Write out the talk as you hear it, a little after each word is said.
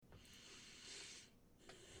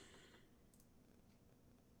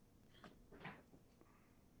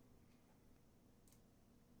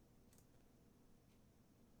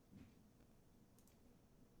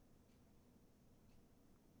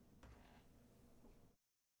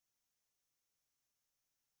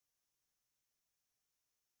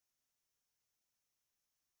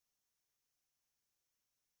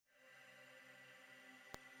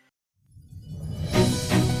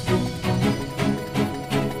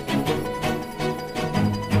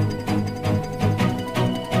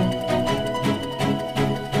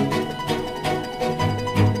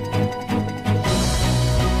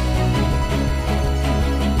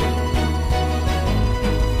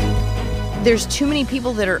There's too many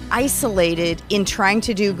people that are isolated in trying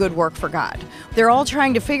to do good work for God. They're all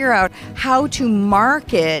trying to figure out how to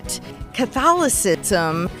market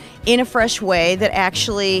Catholicism in a fresh way that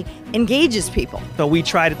actually engages people. So we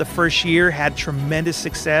tried it the first year, had tremendous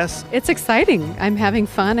success. It's exciting. I'm having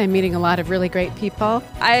fun. I'm meeting a lot of really great people.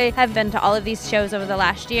 I have been to all of these shows over the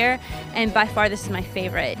last year, and by far this is my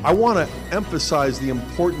favorite. I want to emphasize the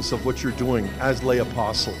importance of what you're doing as lay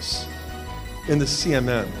apostles in the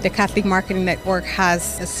CMN. The Catholic Marketing Network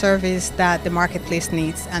has a service that the marketplace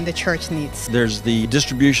needs and the church needs. There's the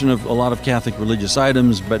distribution of a lot of Catholic religious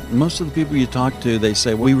items, but most of the people you talk to, they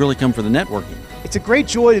say, we really come for the networking. It's a great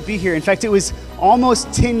joy to be here. In fact, it was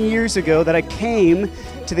almost 10 years ago that I came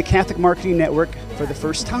to the Catholic Marketing Network for the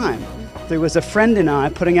first time. There was a friend and I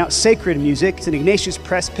putting out sacred music. St. Ignatius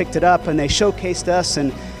Press picked it up and they showcased us,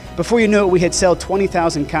 and before you know it, we had sold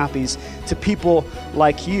 20,000 copies to people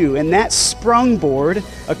like you. And that sprungboard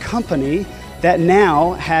a company that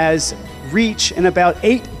now has reach in about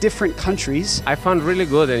 8 different countries. I found really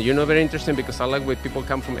good and very interesting because I like when people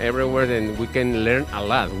come from everywhere and we can learn a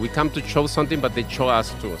lot. We come to show something, but they show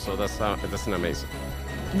us too. So that's an amazing.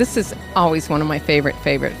 This is always one of my favorite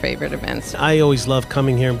events. I always love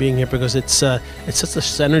coming here and being here because it's such a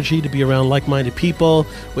synergy to be around like-minded people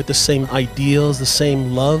with the same ideals, the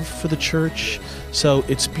same love for the church. So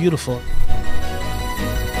it's beautiful.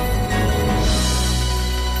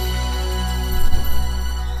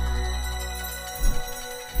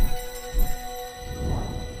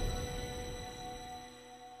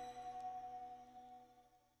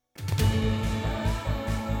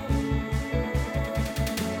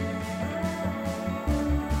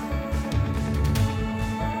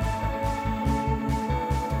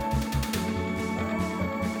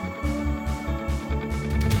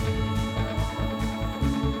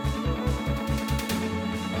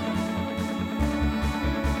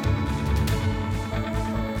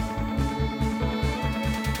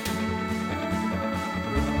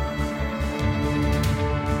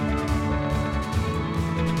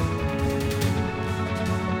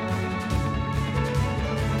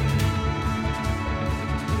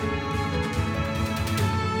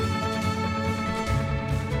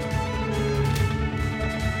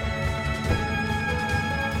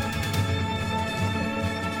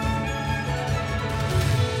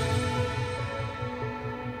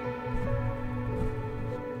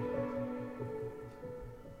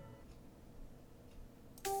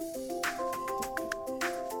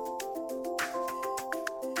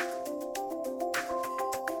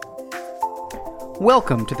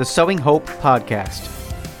 Welcome to the Sowing Hope podcast.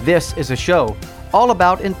 This is a show all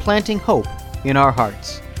about implanting hope in our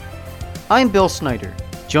hearts. I'm Bill Snyder,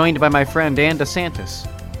 joined by my friend Ann DeSantis.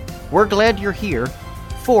 We're glad you're here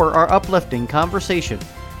for our uplifting conversation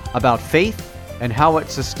about faith and how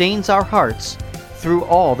it sustains our hearts through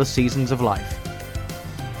all the seasons of life.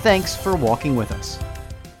 Thanks for walking with us.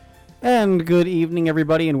 And good evening,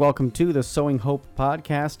 everybody, and welcome to the Sowing Hope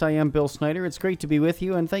podcast. I am Bill Snyder. It's great to be with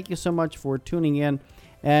you, and thank you so much for tuning in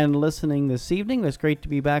and listening this evening. It's great to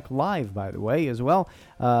be back live, by the way, as well.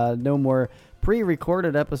 No more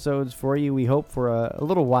pre-recorded episodes for you, we hope, for a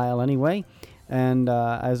little while anyway. And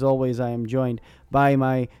as always, I am joined by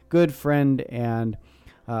my good friend and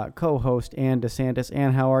co-host, Ann DeSantis.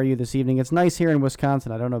 Ann, how are you this evening? It's nice here in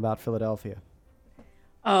Wisconsin. I don't know about Philadelphia.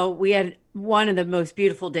 Oh, we had one of the most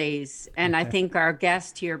beautiful days, and I think our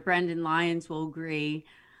guest here, Brendan Lyons, will agree.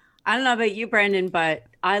 I don't know about you, Brendan, but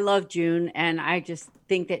I love June, and I just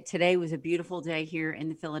think that today was a beautiful day here in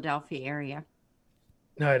the Philadelphia area.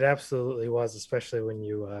 No, it absolutely was, especially when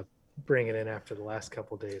you bring it in after the last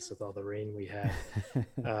couple of days with all the rain we had.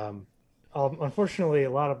 Unfortunately,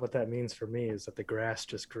 a lot of what that means for me is that the grass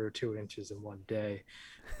just grew 2 inches in one day.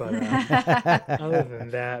 But other than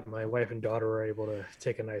that, my wife and daughter were able to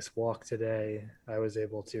take a nice walk today. I was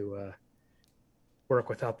able to work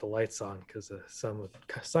without the lights on because the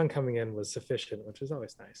sun coming in was sufficient, which is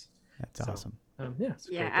always nice. That's awesome.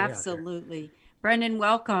 Yeah, absolutely. Brendan,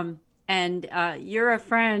 welcome. And you're a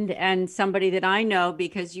friend and somebody that I know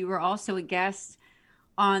because you were also a guest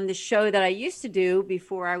on the show that I used to do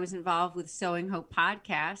before I was involved with Sowing Hope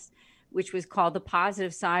podcast, which was called The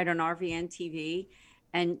Positive Side on RVN TV.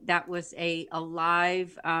 And that was a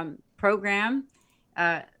live program,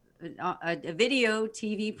 a video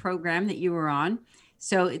TV program that you were on.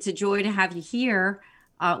 So it's a joy to have you here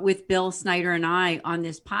with Bill Snyder and I on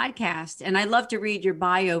this podcast. And I'd love to read your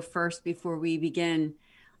bio first before we begin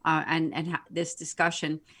this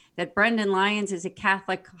discussion. That Brendan Lyons is a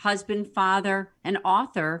Catholic husband, father, and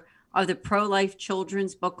author of the pro-life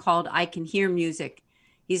children's book called I Can Hear Music.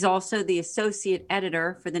 He's also the associate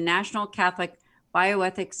editor for the National Catholic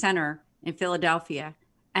Bioethics Center in Philadelphia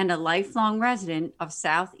and a lifelong resident of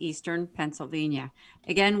southeastern Pennsylvania.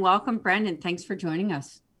 Again, welcome, Brendan. Thanks for joining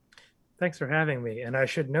us. Thanks for having me. And I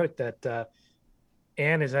should note that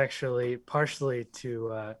Anne is actually partially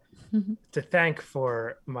to thank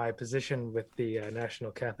for my position with the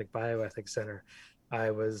National Catholic Bioethics Center.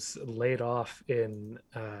 I was laid off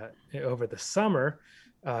over the summer,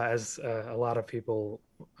 as a lot of people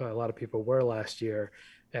were last year,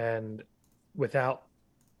 and without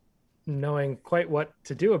knowing quite what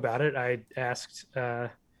to do about it, I asked my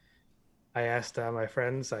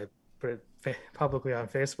friends. I put it publicly on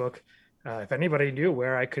Facebook if anybody knew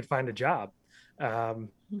where I could find a job.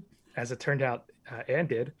 As it turned out, Anne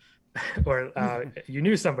did, or you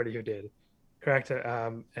knew somebody who did, correct?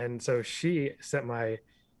 And so she sent my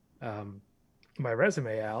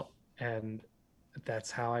resume out, and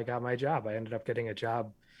that's how I got my job. I ended up getting a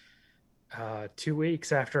job 2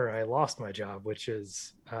 weeks after I lost my job, which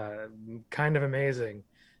is kind of amazing,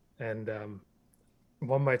 and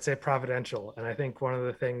one might say providential. And I think one of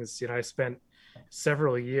the things, I spent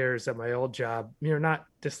several years at my old job, not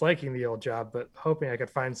disliking the old job, but hoping I could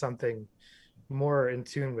find something more in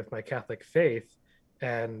tune with my Catholic faith.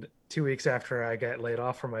 And 2 weeks after I got laid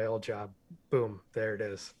off from my old job, boom, there it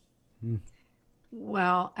is.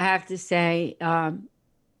 Well, I have to say,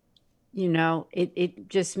 it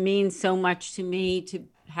just means so much to me to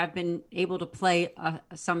have been able to play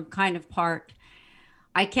some kind of part.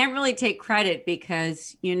 I can't really take credit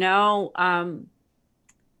because,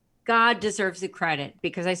 God deserves the credit,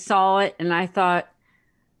 because I saw it and I thought,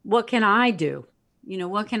 what can I do?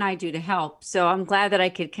 What can I do to help? So I'm glad that I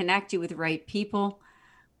could connect you with the right people.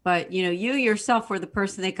 But, you yourself were the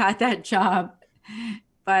person that got that job.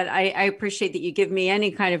 But I appreciate that you give me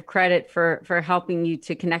any kind of credit for helping you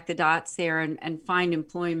to connect the dots there and find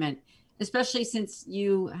employment, especially since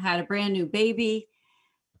you had a brand new baby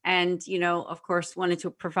and, of course, wanted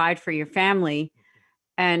to provide for your family.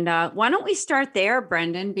 And why don't we start there,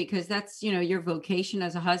 Brendan, because that's, your vocation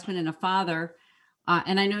as a husband and a father.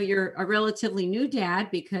 And I know you're a relatively new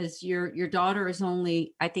dad because your daughter is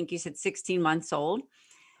only, I think you said 16 months old.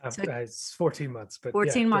 So it's 14 months, but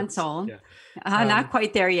 14 months old. Yeah. Not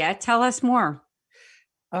quite there yet. Tell us more.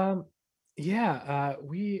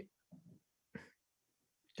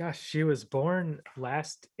 She was born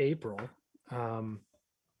last April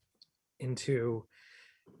into,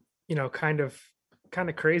 kind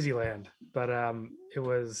of crazy land, but it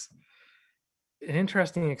was an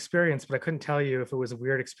interesting experience, but I couldn't tell you if it was a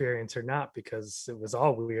weird experience or not, because it was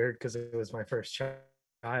all weird because it was my first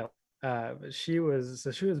child. She was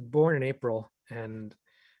born in April, and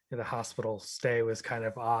the hospital stay was kind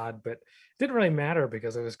of odd, but it didn't really matter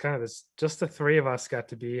because it was kind of just the three of us got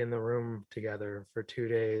to be in the room together for 2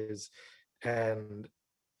 days. And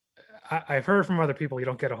I've heard from other people you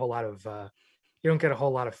don't get a whole lot of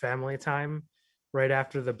family time right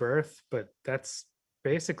after the birth, but that's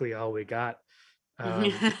basically all we got,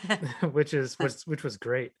 which was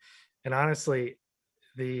great. And honestly,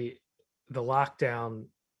 the lockdown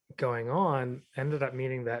going on ended up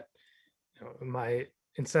meaning that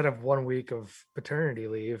instead of 1 week of paternity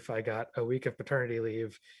leave, I got a week of paternity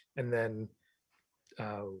leave, and then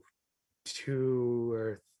 2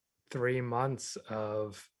 or 3 months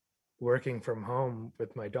of working from home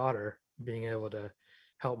with my daughter, being able to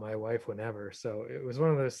help my wife whenever. So it was one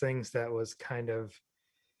of those things that was kind of,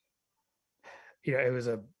 it was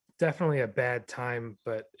definitely a bad time,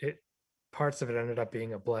 but parts of it ended up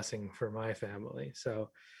being a blessing for my family. So,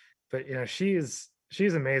 but she's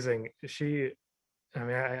amazing.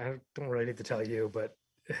 I don't really need to tell you, but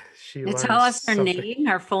she learns tell us her something. name,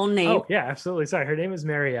 her full name. Oh yeah, absolutely. Sorry, her name is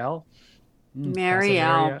Marielle.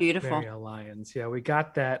 Marielle, beautiful. Marielle Lyons. Yeah, we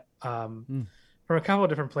got that from a couple of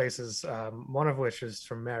different places. One of which is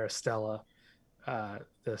from Maristella,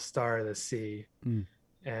 the Star of the Sea,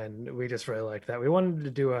 and we just really liked that. We wanted to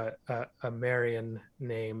do a Marian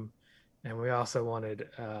name, and we also wanted.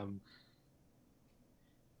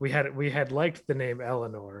 We had liked the name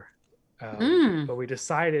Eleanor, but we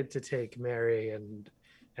decided to take Mary and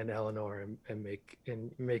Eleanor and make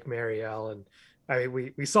Marielle. And I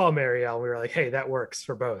mean, we saw Marielle, we were like, hey, that works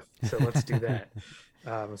for both, so let's do that.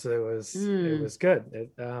 So it was good.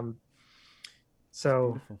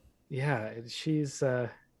 She's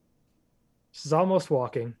almost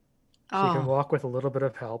walking. She can walk with a little bit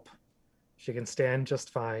of help. She can stand just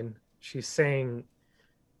fine. She's saying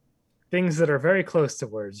things that are very close to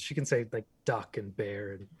words. She can say like duck and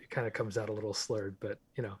bear, and it kind of comes out a little slurred, but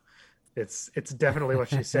it's definitely what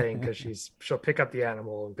she's saying, because she'll pick up the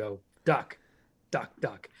animal and go duck, duck,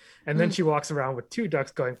 duck. And then she walks around with 2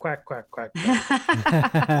 ducks going quack, quack, quack,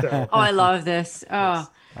 quack. Oh, I love this. Oh,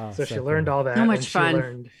 so she learned all that. So much and she fun.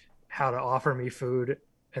 learned how to offer me food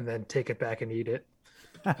and then take it back and eat it.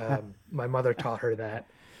 My mother taught her that.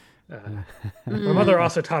 My mother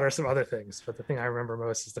also taught her some other things, but the thing I remember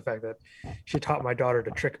most is the fact that she taught my daughter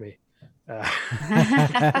to trick me.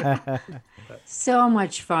 So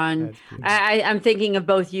much fun. I'm thinking of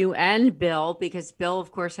both you and Bill, because Bill,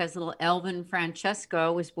 of course, has little Elvin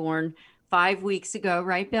Francesco, was born 5 weeks ago,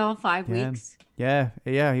 right, Bill? 5 weeks. Yeah.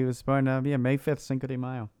 He was born May 5th, Cinco de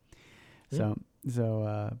Mayo. So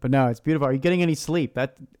but no, it's beautiful. Are you getting any sleep?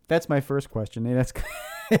 That's my first question. That's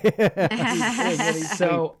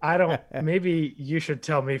so I don't. Maybe you should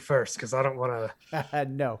tell me first, because I don't want to.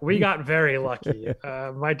 No, we got very lucky.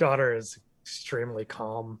 My daughter is extremely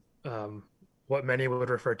calm. What many would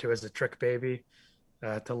refer to as a trick baby,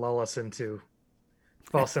 to lull us into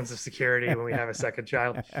false sense of security when we have a second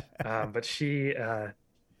child. But she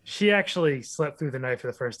actually slept through the night for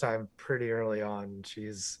the first time pretty early on.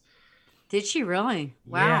 Did she really?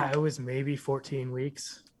 Wow. Yeah, it was maybe 14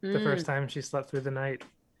 weeks the first time she slept through the night.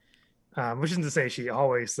 Which isn't to say she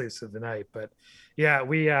always sleeps through the night, but yeah,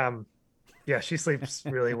 she sleeps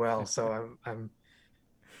really well. So I'm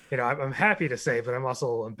happy to say, but I'm also a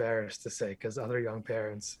little embarrassed to say, because other young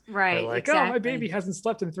parents are like, exactly. oh, my baby hasn't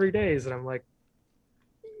slept in 3 days. And I'm like,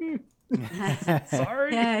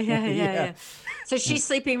 sorry. Yeah. So she's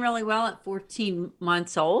sleeping really well at 14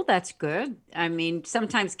 months old. That's good. I mean,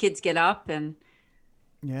 sometimes kids get up and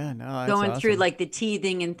going through like the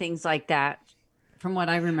teething and things like that, from what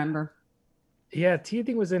I remember. Yeah,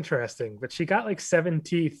 teething was interesting, but she got like 7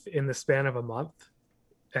 teeth in the span of a month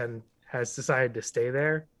and has decided to stay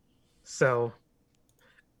there. So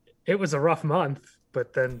it was a rough month,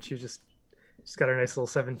 but then she's got her nice little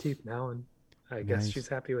 7 teeth now, and I guess she's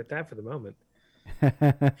happy with that for the moment.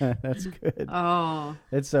 That's good. Oh,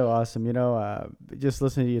 it's so awesome. Just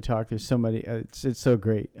listening to you talk, there's so many, it's so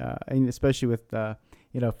great. And especially with,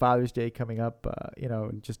 Father's Day coming up,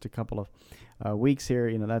 in just a couple of weeks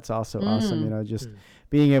here, that's also awesome. Just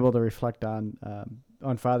being able to reflect on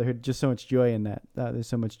fatherhood, just so much joy in that. There's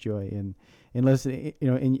so much joy in listening,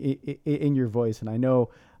 in your voice. And I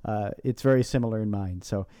know it's very similar in mine.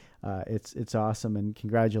 So it's awesome, and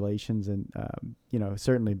congratulations, and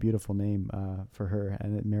certainly a beautiful name for her,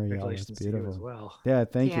 and Mariella. It's beautiful as well. Yeah,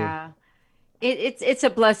 thank you. It's a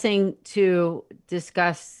blessing to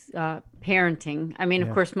discuss parenting. I mean,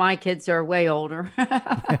 of course, my kids are way older,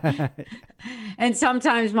 and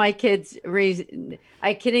sometimes my kids,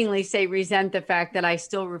 I kiddingly say, resent the fact that I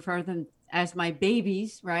still refer them as my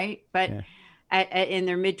babies, right? But in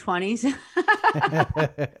their mid-20s,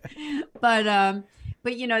 but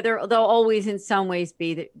they'll always in some ways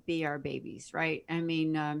be our babies, right? I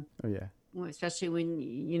mean, especially when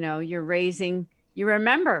you're raising. You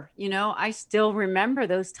remember, I still remember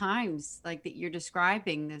those times like that you're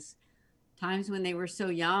describing, this times when they were so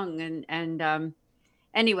young. And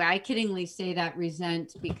anyway, I kiddingly say that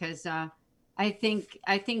resent, because I think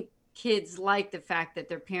kids like the fact that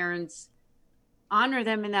their parents honor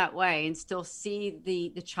them in that way and still see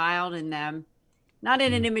the child in them, not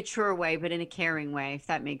in an immature way, but in a caring way, if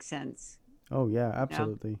that makes sense. Oh yeah,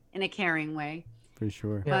 absolutely. In a caring way. For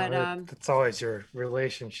sure. But it's always your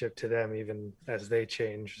relationship to them, even as they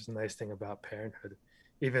change, is a nice thing about parenthood.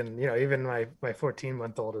 Even my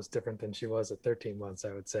 14-month-old is different than she was at 13 months,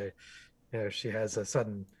 I would say. She has a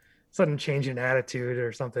sudden change in attitude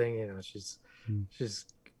or something. She's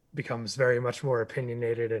becomes very much more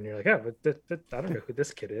opinionated, and you're like, oh, but I don't know who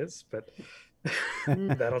this kid is, but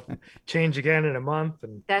that'll change again in a month.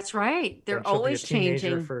 And that's right. They're always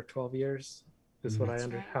changing for 12 years is what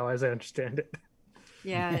how as I understand it.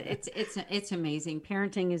 Yeah, it's amazing.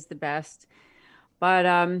 Parenting is the best. But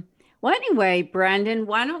well, anyway, Brandon,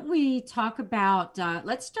 why don't we talk about?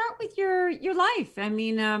 Let's start with your life. I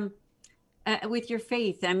mean, with your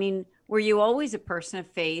faith. I mean, were you always a person of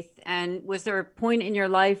faith? And was there a point in your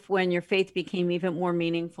life when your faith became even more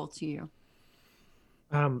meaningful to you?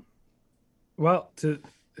 Well,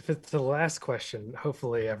 if it's the last question,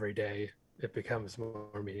 hopefully every day it becomes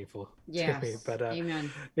more meaningful to me. But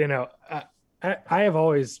amen. I have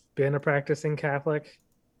always been a practicing Catholic.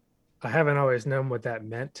 I haven't always known what that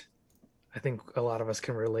meant. I think a lot of us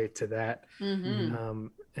can relate to that. Mm-hmm.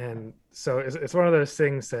 And so it's one of those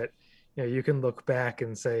things that, you can look back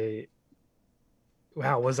and say,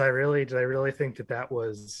 wow, did I really think that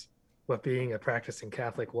was what being a practicing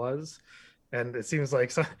Catholic was? And it seems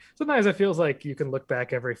like sometimes it feels like you can look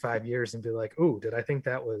back every 5 years and be like, ooh, did I think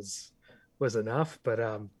that was enough?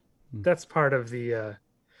 But that's part of the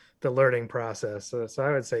learning process. So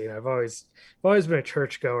I would say, I've always been a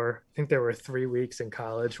churchgoer. I think there were 3 weeks in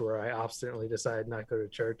college where I obstinately decided not to go to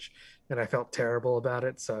church, and I felt terrible about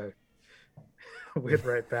it. So I went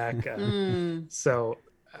right back. So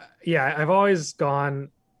yeah, I've always gone,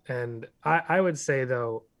 and I would say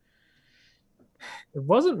though, it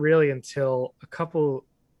wasn't really until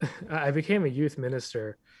I became a youth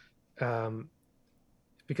minister,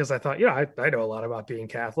 because I thought, I know a lot about being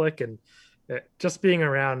Catholic, and just being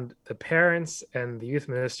around the parents and the youth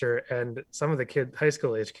minister and some of the high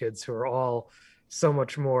school age kids who are all so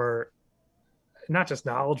much more, not just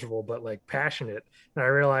knowledgeable, but like passionate. And I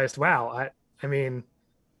realized, wow, I mean,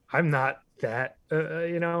 I'm not that,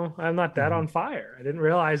 I'm not that on fire. I didn't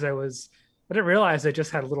realize I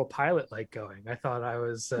just had a little pilot light going. I thought I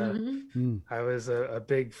was a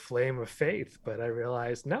big flame of faith, but I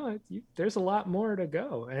realized, no, there's a lot more to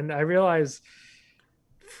go. And I realize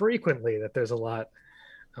frequently that there's a lot,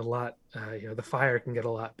 the fire can get a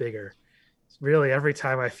lot bigger. Really, every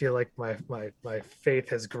time I feel like my faith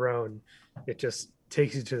has grown, it just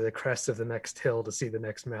takes you to the crest of the next hill to see the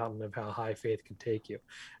next mountain of how high faith can take you.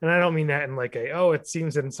 And I don't mean that in like it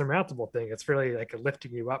seems an insurmountable thing. It's really like a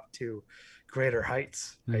lifting you up to greater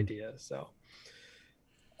heights idea. So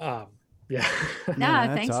yeah.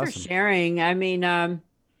 Thanks for sharing. I mean,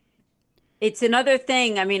 it's another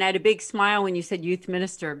thing. I mean, I had a big smile when you said youth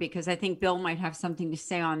minister, because I think Bill might have something to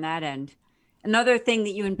say on that end. Another thing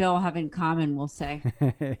that you and Bill have in common, we'll say.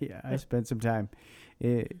 Yeah, I spent some time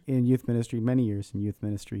in youth ministry, many years in youth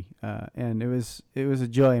ministry, and it was a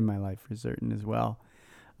joy in my life for certain as well.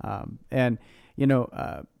 But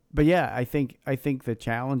yeah, I think the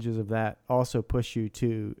challenges of that also push you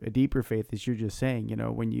to a deeper faith, as you're just saying.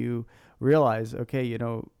 When you realize, okay,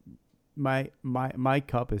 my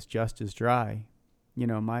cup is just as dry.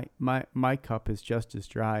 My cup is just as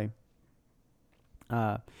dry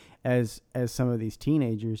as some of these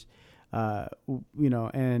teenagers.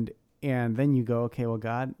 And then you go, okay, well,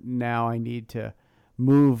 God, now I need to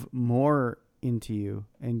move more into you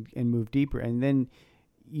and move deeper. And then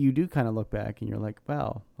you do kind of look back and you're like,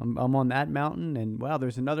 wow, I'm on that mountain, and wow,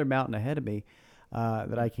 there's another mountain ahead of me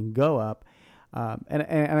that I can go up. And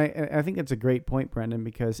I think that's a great point, Brendan,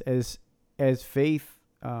 because as faith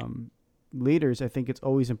leaders, I think it's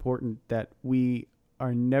always important that we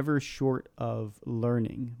are never short of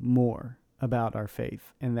learning more about our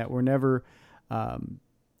faith, and that we're never,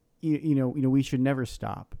 we should never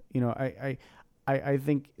stop. I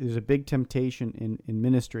think there's a big temptation in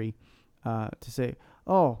ministry to say,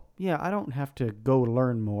 oh yeah, I don't have to go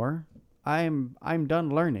learn more. I'm done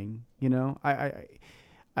learning.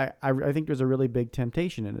 I think there's a really big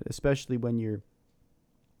temptation in it, especially when you're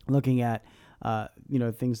looking at,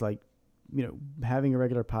 things like, having a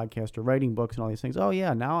regular podcast or writing books and all these things. Oh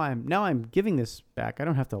yeah, now I'm giving this back. I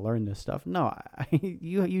don't have to learn this stuff. No,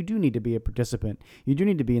 you do need to be a participant. You do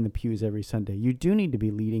need to be in the pews every Sunday. You do need to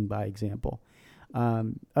be leading by example.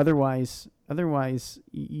 Otherwise,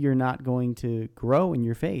 you're not going to grow in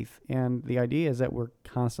your faith. And the idea is that we're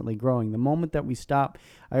constantly growing. The moment that we stop,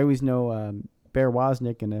 I always know Bear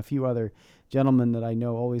Wozniak and a few other gentlemen that I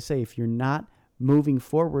know always say, if you're not moving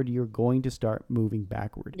forward, you're going to start moving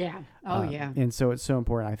backward. Yeah. Oh, yeah. And so it's so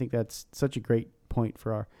important. I think that's such a great point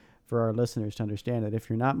for our listeners to understand, that if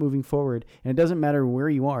you're not moving forward, and it doesn't matter where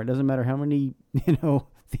you are, it doesn't matter how many,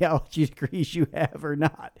 theology degrees you have or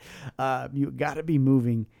not, you got to be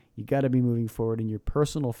moving. You got to be moving forward in your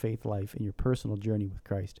personal faith life and your personal journey with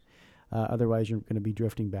Christ. Otherwise, you're going to be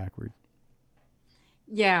drifting backward.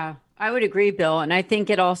 Yeah, I would agree, Bill. And I think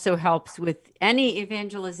it also helps with any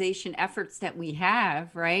evangelization efforts that we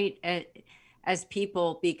have, right, as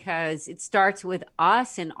people, because it starts with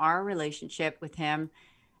us and our relationship with him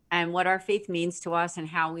and what our faith means to us and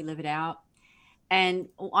how we live it out. And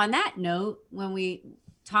on that note, when we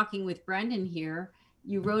talking with Brendan here,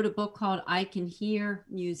 you wrote a book called I Can Hear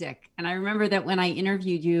Music. And I remember that when I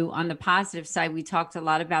interviewed you on the positive side, we talked a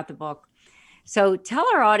lot about the book. So tell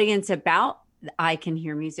our audience about I Can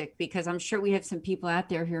Hear Music, because I'm sure we have some people out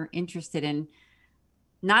there who are interested in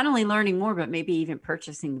not only learning more, but maybe even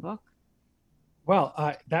purchasing the book. Well,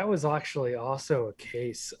 that was actually also a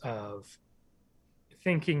case of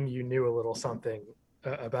thinking you knew a little something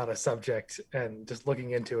about a subject and just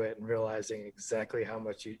looking into it and realizing exactly how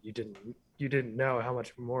much you didn't know, how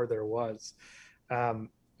much more there was. When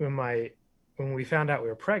we found out we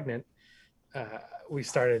were pregnant, we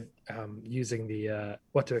started using the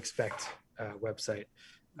What to Expect website,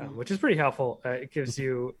 which is pretty helpful. It gives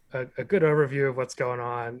you a good overview of what's going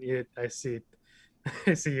on. I see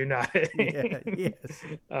you nodding. Yeah, yes.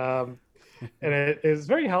 And it is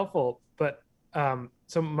very helpful. But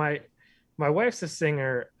so my my wife's a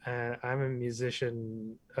singer, and I'm a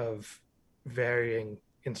musician of varying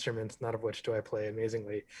instruments, none of which do I play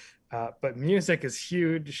amazingly. But music is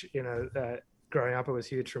huge. Growing up, it was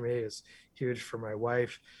huge for me. It's huge for my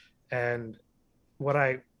wife. And what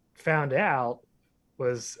I found out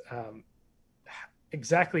was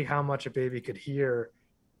exactly how much a baby could hear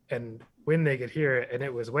and when they could hear it. And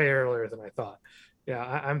it was way earlier than I thought.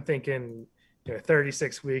 I'm thinking,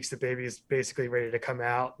 36 weeks, the baby's basically ready to come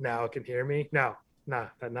out. Now it can hear me. No,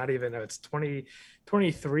 not even. No, it's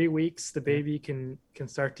 23 weeks. The baby can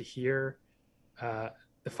start to hear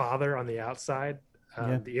the father on the outside.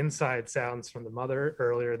 The inside sounds from the mother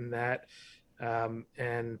earlier than that.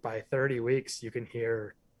 And by 30 weeks, you can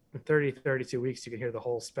hear, 32 weeks, you can hear the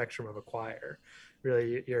whole spectrum of a choir.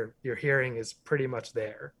 Really, your hearing is pretty much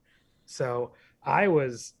there. So I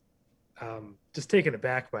was just taken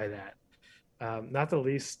aback by that. Not the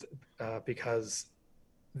least because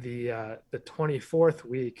the 24th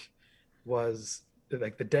week was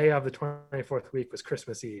like the day of the 24th week was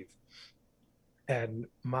Christmas Eve. And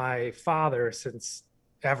my father, since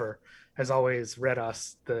ever, has always read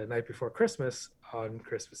us the night before Christmas on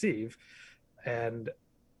Christmas Eve. And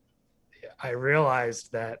I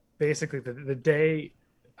realized that basically the day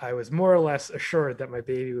I was more or less assured that my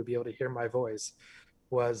baby would be able to hear my voice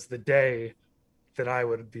was the day that I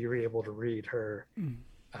would be able to read her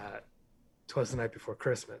 'Twas the Night Before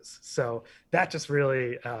Christmas. So that just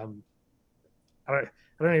really, I don't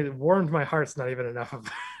know, warmed my heart's not even enough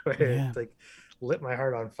of it. Like lit my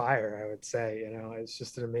heart on fire, I would say. It's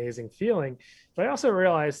just an amazing feeling. But I also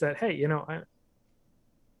realized that, hey,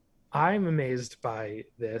 I'm amazed by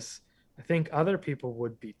this. I think other people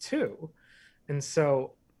would be too. And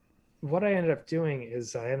so what I ended up doing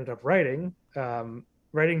is I ended up writing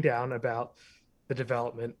down about the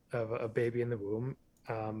development of a baby in the womb.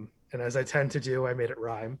 And as I tend to do, I made it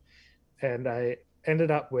rhyme. And I ended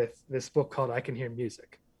up with this book called I Can Hear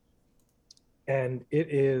Music. And it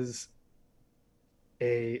is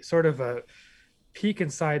a sort of a peek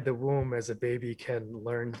inside the womb as a baby can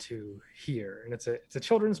learn to hear. And it's a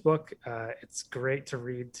children's book. It's great to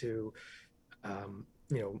read to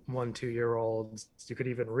 1-2-year-olds. You could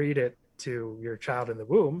even read it to your child in the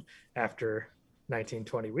womb after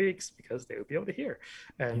 19-20 weeks because they would be able to hear.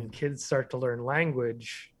 And kids start to learn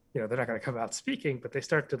language. They're not going to come out speaking, but they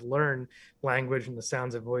start to learn language and the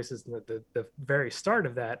sounds of voices. And the very start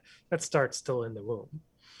of that starts still in the womb.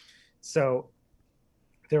 So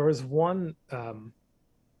there was one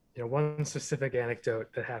specific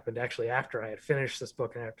anecdote that happened actually after I had finished this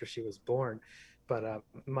book and after she was born. But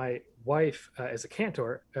my wife is a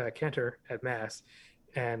cantor at Mass,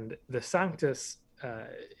 and the Sanctus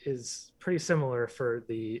is pretty similar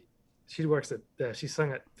she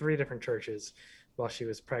sung at 3 different churches while she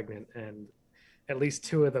was pregnant, and at least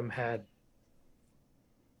 2 of them had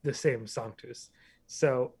the same Sanctus.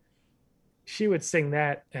 So she would sing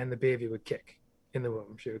that and the baby would kick in the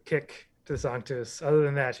womb. She would kick to the Sanctus. Other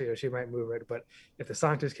than that, she might move it, but if the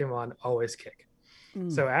Sanctus came on, always kick.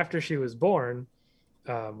 So after she was born,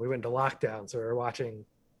 we went into lockdown. So we were watching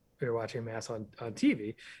Mass on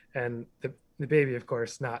TV, and the baby, of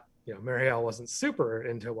course, Marielle wasn't super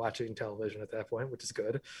into watching television at that point, which is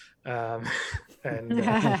good. She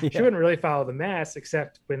wouldn't really follow the Mass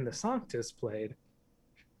except when the Sanctus played.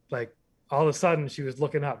 Like all of a sudden she was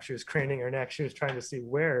looking up, she was craning her neck. She was trying to see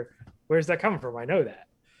where's that coming from? I know that.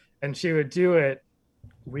 And she would do it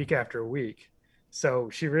week after week. So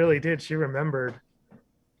she really did. She remembered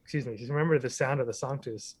the sound of the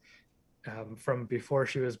Sanctus from before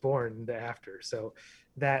she was born to after. So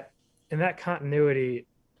that continuity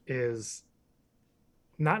is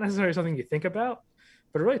not necessarily something you think about,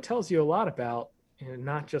 but it really tells you a lot about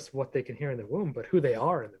not just what they can hear in the womb, but who they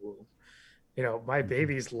are in the womb. My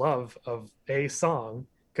baby's love of a song,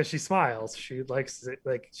 because she smiles, she likes it,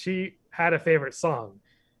 like she had a favorite song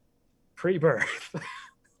pre-birth.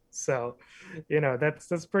 So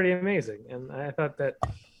that's pretty amazing. And I thought that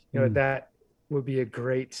that would be a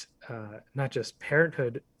great not just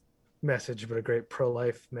parenthood message, but a great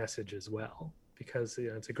pro-life message as well, because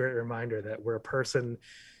it's a great reminder that we're a person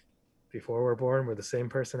before we're born, we're the same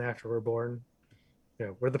person after we're born.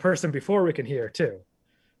 We're the person before we can hear too.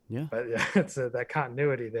 But it's that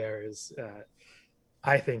continuity there is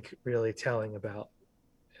I think really telling about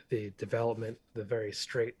the development, the very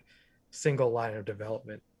straight single line of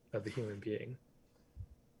development of the human being.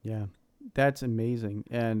 That's amazing.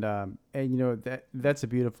 And that's a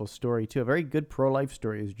beautiful story too, a very good pro-life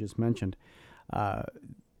story, as you just mentioned,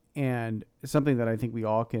 and something that I think we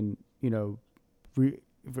all can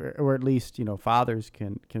or at least fathers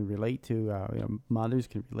can relate to, mothers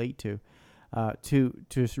can relate to, to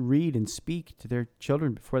read and speak to their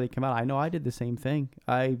children before they come out. I know I did the same thing.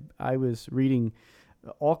 I was reading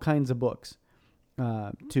all kinds of books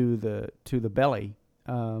to the belly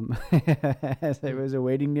as I was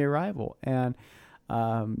awaiting the arrival, and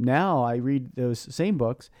now I read those same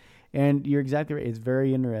books. And you're exactly right. It's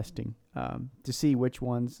very interesting to see which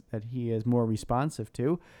ones that he is more responsive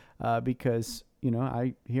to, because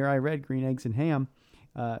I read Green Eggs and Ham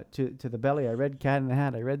to the belly. I read Cat in the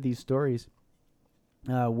Hat. I read these stories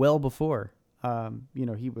well before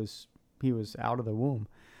he was out of the womb.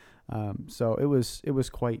 So it was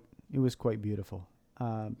quite beautiful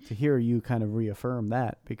to hear you kind of reaffirm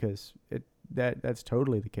that, because that's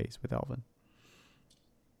totally the case with Elvin.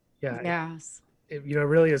 Yeah. Yes. It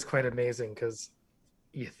really is quite amazing, because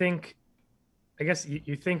you think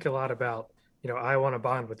a lot about, I want to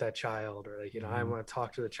bond with that child, or I want to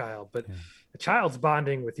talk to the child, but the child's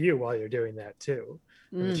bonding with you while you're doing that too.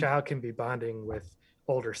 And the child can be bonding with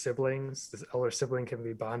older siblings. This elder sibling can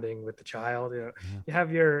be bonding with the child. You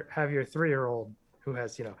have your 3-year-old who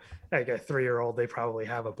has, like a 3-year-old, they probably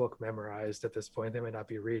have a book memorized at this point. They might not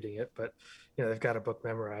be reading it, but they've got a book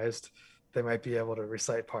memorized. They might be able to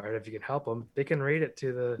recite part. If you can help them, they can read it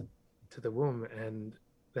to the womb, and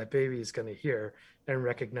that baby is going to hear and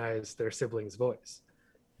recognize their sibling's voice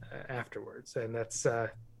afterwards. And that's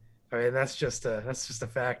just a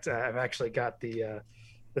fact. I've actually got the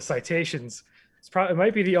citations. It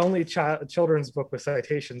might be the only children's book with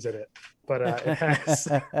citations in it, but it has.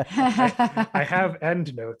 I have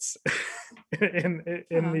end notes in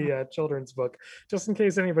the children's book, just in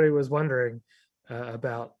case anybody was wondering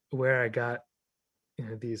about where I got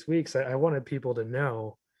these weeks. I wanted people to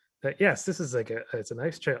know that yes, this is it's a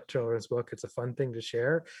nice children's book. It's a fun thing to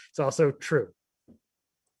share. It's also true.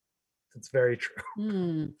 It's very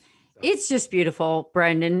true. It's just beautiful,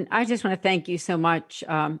 Brendan. I just want to thank you so much.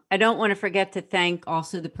 I don't want to forget to thank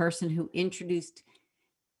also the person who introduced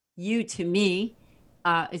you to me,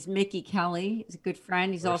 is Mickey Kelly. He's a good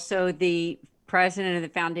friend. He's also the president of the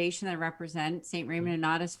foundation that I represent, St. Raymond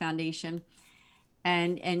Nonnatus Foundation.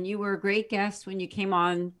 And you were a great guest when you came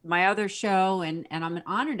on my other show, and I'm an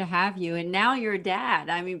honor to have you. And now you're a dad.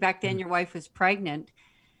 I mean, back then your wife was pregnant,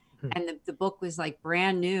 and the book was like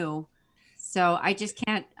brand new. So I just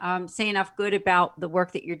can't say enough good about the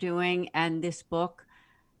work that you're doing and this book.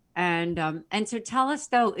 And so tell us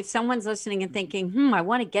though, if someone's listening and thinking, I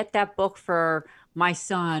want to get that book for my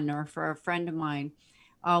son or for a friend of mine,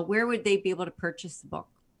 where would they be able to purchase the book?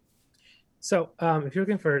 So if you're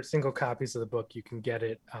looking for single copies of the book, you can get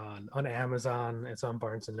it on Amazon. It's on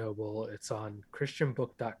Barnes & Noble. It's on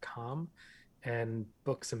christianbook.com and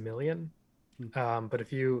Books A Million. But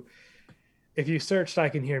if you searched I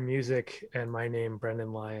Can Hear Music and my name,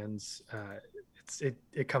 Brendan Lyons,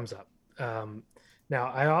 it comes up. Now,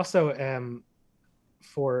 I also am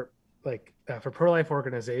for pro-life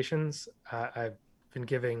organizations. I've been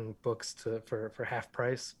giving books for half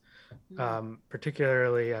price.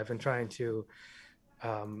 Particularly, I've been trying to,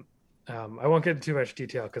 I won't get into too much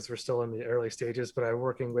detail because we're still in the early stages, but I'm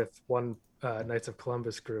working with one Knights of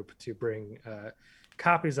Columbus group to bring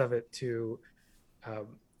copies of it to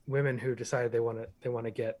women who decided they want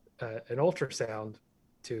to get an ultrasound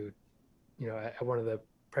to, at one of the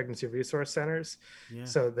pregnancy resource centers. Yeah.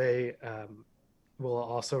 So they will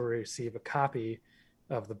also receive a copy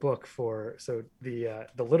of the book so the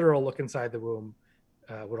literal look inside the womb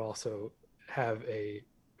would also have a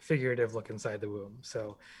figurative look inside the womb.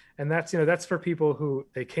 So, and that's for people who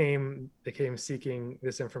they came seeking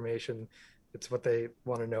this information. It's what they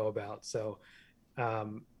want to know about. So,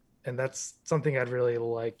 and that's something I'd really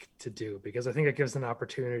like to do, because I think it gives an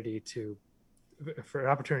opportunity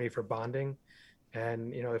for bonding.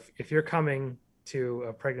 And, if you're coming to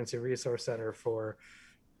a pregnancy resource center for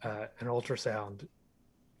an ultrasound,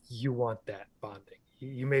 you want that bonding.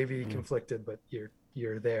 You may be conflicted, but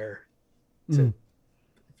you're there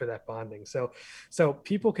for that bonding. So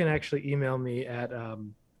people can actually email me at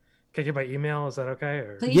can I give my email? Is that okay?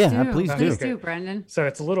 Or? Please do, Brendan. So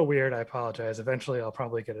it's a little weird. I apologize. Eventually I'll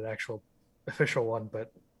probably get an actual official one,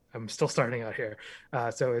 but I'm still starting out here.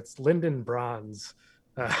 So it's lyndonbronze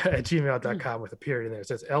at gmail.com with a period in there.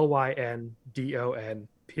 So it's LYNDON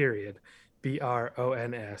period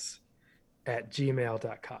BRONS at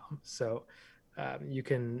gmail.com. So you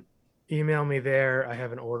can email me there. I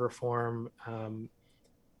have an order form.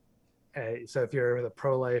 So if you're with a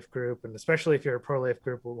pro-life group, and especially if you're a pro-life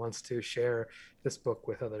group who wants to share this book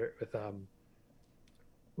with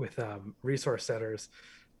resource centers,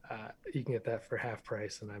 you can get that for half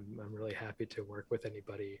price. And I'm really happy to work with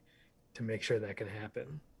anybody to make sure that can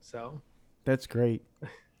happen. So that's great.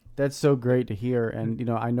 That's so great to hear. And,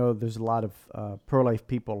 I know there's a lot of pro-life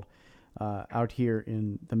people out here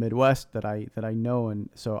in the Midwest that I know. And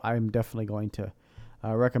so I'm definitely going to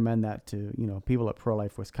recommend that to, people at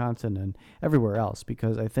Pro-Life Wisconsin and everywhere else,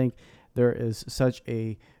 because I think there is such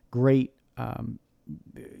a great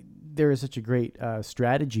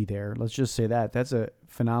strategy there. Let's just say that. That's a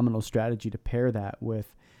phenomenal strategy to pair that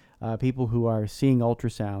with people who are seeing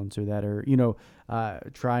ultrasounds or that are,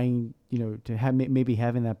 trying, to have maybe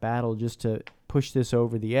having that battle just to push this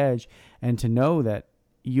over the edge, and to know that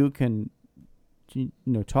you can,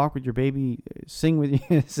 talk with your baby, sing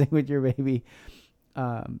with your baby.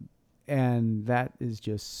 And that is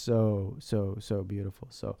just so beautiful.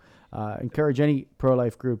 So, encourage any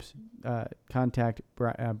pro-life groups, contact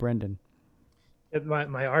Brendan.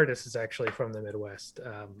 My artist is actually from the Midwest.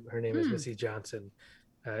 Her name is Missy Johnson,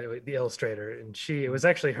 the illustrator, and it was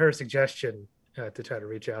actually her suggestion to try to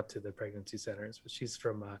reach out to the pregnancy centers. But she's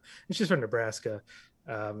from Nebraska.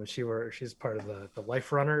 She's part of the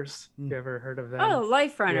Life Runners. You ever heard of them? Oh,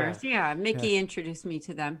 Life Runners. Yeah. Mickey introduced me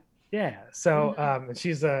to them. Yeah. So and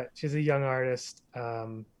she's a young artist.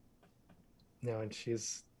 And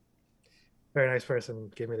she's a very nice person.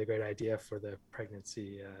 Gave me the great idea for the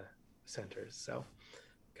pregnancy centers. So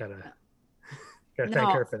gotta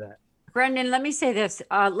thank her for that. Brendan, let me say this.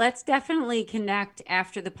 Let's definitely connect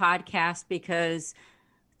after the podcast, because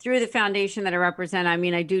through the foundation that I represent,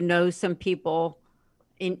 I do know some people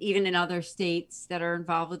even in other states that are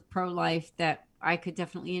involved with pro-life that I could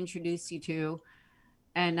definitely introduce you to.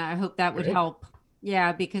 And I hope that would help.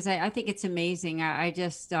 Yeah, because I think it's amazing. I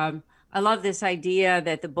just, I love this idea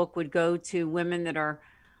that the book would go to women that are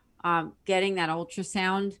getting that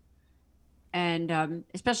ultrasound, and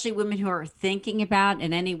especially women who are thinking about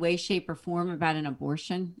in any way, shape, or form about an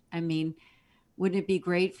abortion. Wouldn't it be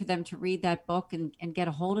great for them to read that book and get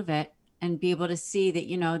a hold of it and be able to see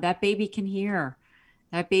that, that baby can hear,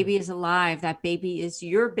 that baby is alive, that baby is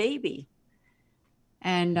your baby.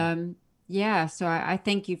 And so I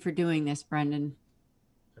thank you for doing this, Brendan.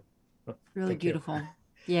 Really beautiful.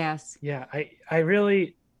 Yes. Yeah, I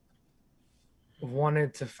really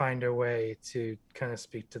wanted to find a way to kind of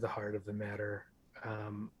speak to the heart of the matter.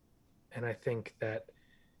 And I think that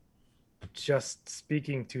just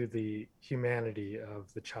speaking to the humanity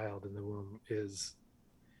of the child in the womb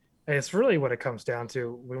it's really what it comes down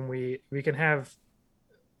to. When we can have,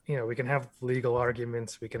 we can have legal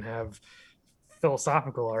arguments, we can have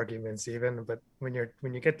philosophical arguments even, but when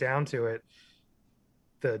you get down to it,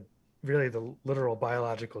 the literal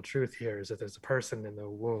biological truth here is that there's a person in the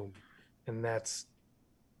womb, and that's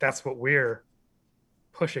what we're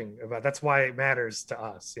pushing about. That's why it matters to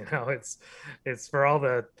us. It's for all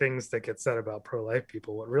the things that get said about pro-life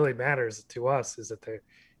people, what really matters to us is that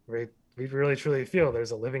we really truly feel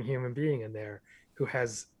there's a living human being in there who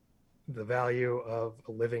has the value of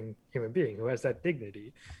a living human being, who has that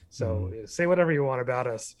dignity. So say whatever you want about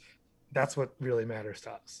us, that's what really matters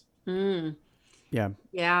to us. Yeah,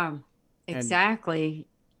 exactly.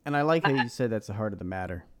 And I like how you said that's the heart of the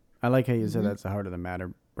matter. I like how you said that's the heart of the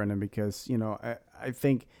matter, Brendan, because I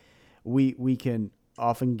think we can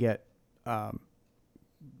often get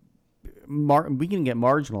we can get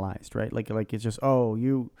marginalized, right? Like it's just,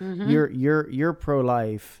 you're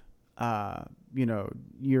pro-life,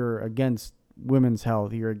 you're against women's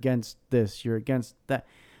health, you're against this, you're against that.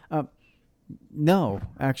 No,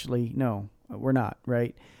 actually, no, we're not,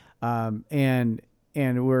 right? And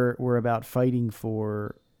we're about fighting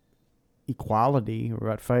for equality. We're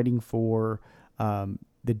about fighting for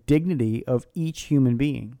the dignity of each human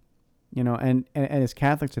being, and as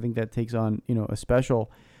Catholics, I think that takes on, a special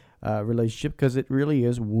relationship, because it really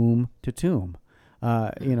is womb to tomb,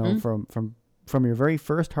 from your very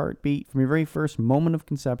first heartbeat, from your very first moment of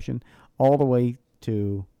conception, all the way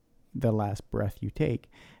to the last breath you take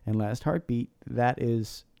and last heartbeat. That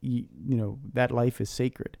is, that life is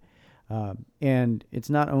sacred. And it's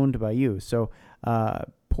not owned by you. So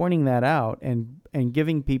pointing that out and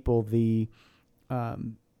giving people the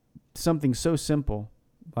something so simple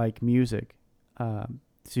like music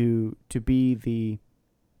to be the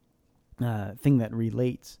thing that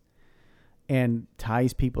relates and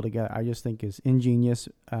ties people together, I just think is ingenious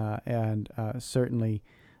and certainly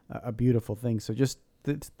a beautiful thing. So just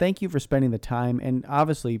thank you for spending the time, and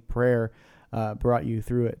obviously prayer brought you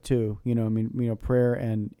through it too. Prayer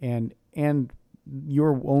and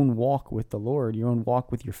your own walk with the Lord, your own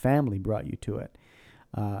walk with your family brought you to it.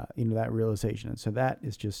 That realization, and so that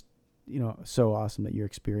is just so awesome that your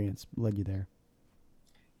experience led you there.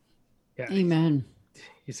 Yeah. Amen.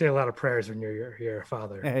 You say a lot of prayers when you're a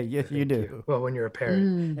father. Yes, you do. Well, when you're a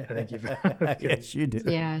parent, I think you've. Yes, you do.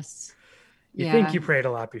 Yes. You think you prayed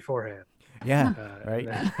a lot beforehand. Yeah, right.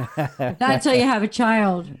 That's how you have a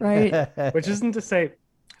child, right? Which isn't to say,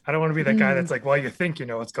 I don't want to be that guy that's like, well, you think you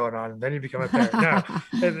know what's going on, and then you become a parent. No,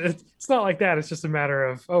 it's not like that. It's just a matter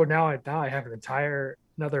of, oh, now I have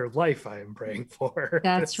another life I am praying for.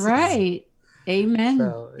 That's right. Amen.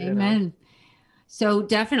 So, amen. So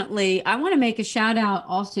definitely, I want to make a shout out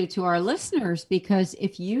also to our listeners, because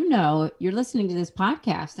if you're listening to this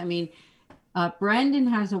podcast, I mean, Brendan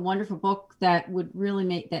has a wonderful book that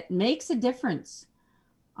makes a difference.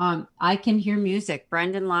 I Can Hear Music,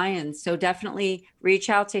 Brendan Lyons. So definitely reach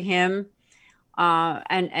out to him,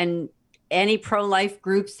 and any pro-life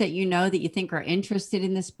groups that that you think are interested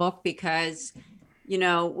in this book, because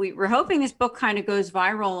we're hoping this book kind of goes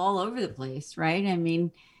viral all over the place, right? I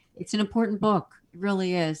mean, it's an important book. It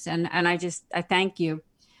really is. And I thank you.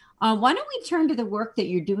 Why don't we turn to the work that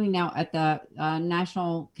you're doing now at the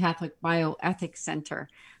National Catholic Bioethics Center?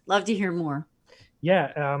 Love to hear more.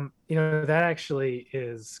 Yeah, that actually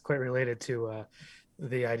is quite related to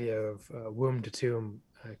the idea of womb to tomb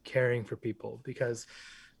caring for people, because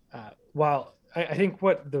while I think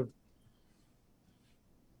what one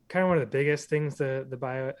of the biggest things the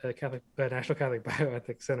National Catholic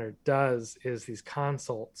Bioethics Center does is these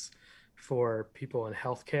consults for people in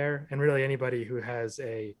healthcare, and really anybody who has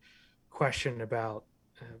a question about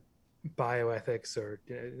bioethics or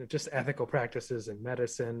just ethical practices in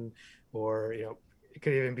medicine, or it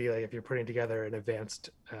could even be like if you're putting together an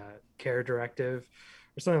advanced care directive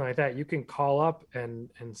or something like that, you can call up and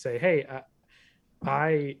say, hey,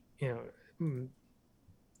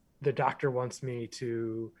 the doctor wants me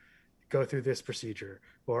to go through this procedure,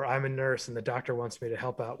 or I'm a nurse and the doctor wants me to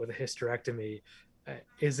help out with a hysterectomy.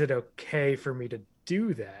 Is it okay for me to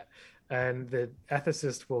do that? And the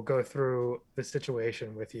ethicist will go through the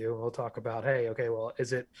situation with you. We'll talk about, hey, okay, well,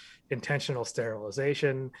 is it intentional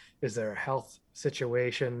sterilization? Is there a health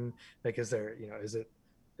situation? Like, is it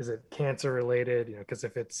cancer related? Because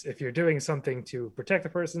if you're doing something to protect the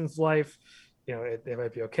person's life, it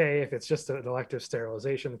might be okay. If it's just an elective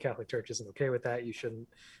sterilization, the Catholic Church isn't okay with that. You shouldn't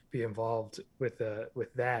be involved with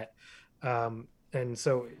that. And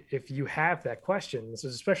so if you have that question, this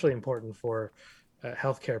is especially important for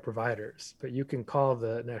healthcare providers, but you can call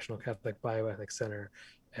the National Catholic Bioethics Center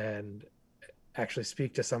and actually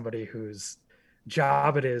speak to somebody whose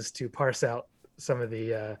job it is to parse out some of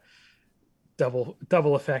the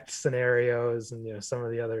double effect scenarios and some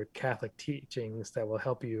of the other Catholic teachings that will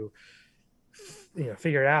help you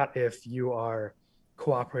figure out if you are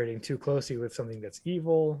cooperating too closely with something that's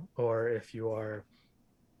evil, or if you are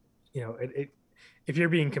if you're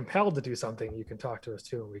being compelled to do something, you can talk to us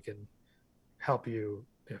too, and we can help you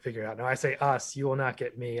figure it out. Now, I say us, you will not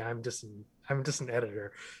get me. I'm just an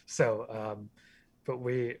editor. So, but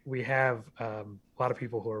we have a lot of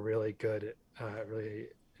people who are really good at really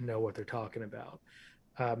know what they're talking about.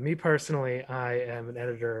 Me personally, I am an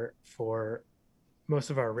editor for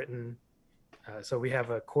most of our written. So we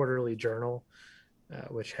have a quarterly journal,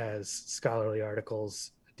 which has scholarly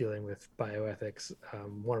articles dealing with bioethics.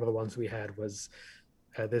 One of the ones we had was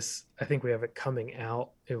this, I think we have it coming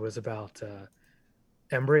out. It was about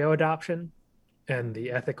embryo adoption and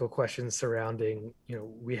the ethical questions surrounding,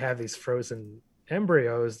 we have these frozen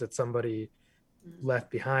embryos that somebody left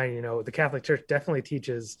behind. The Catholic Church definitely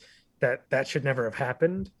teaches that should never have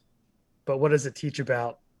happened. But what does it teach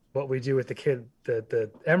about what we do with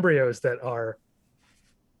the embryos that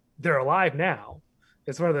they're alive now?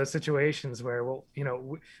 It's one of those situations where,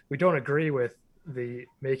 we don't agree with the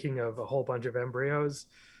making of a whole bunch of embryos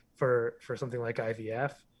for something like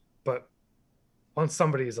IVF, but once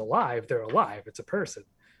somebody is alive, they're alive. It's a person,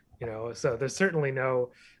 so there's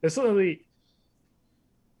certainly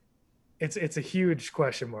it's a huge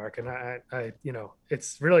question mark. And I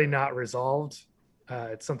it's really not resolved.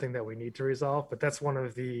 It's something that we need to resolve, but that's one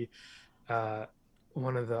of the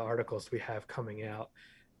articles we have coming out.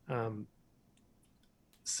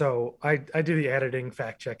 So I do the editing,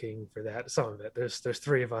 fact checking for that. Some of it. There's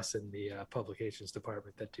 3 of us in the publications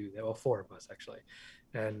department that do that. Well, 4 of us actually,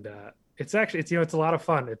 and it's a lot of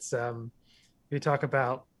fun. It's you talk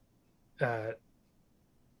about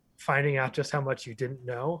finding out just how much you didn't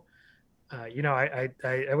know. I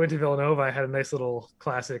went to Villanova. I had a nice little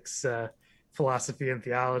classics philosophy and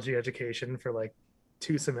theology education for like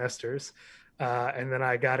 2 semesters. And then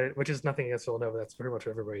I got it, which is nothing against Villanova. That's pretty much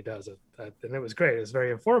what everybody does. And it was great. It was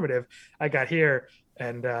very informative. I got here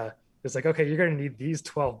and it's like, okay, you're going to need these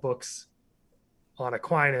 12 books on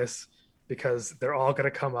Aquinas because they're all going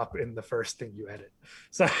to come up in the first thing you edit.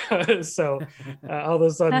 So all of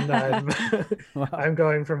a sudden I'm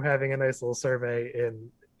going from having a nice little survey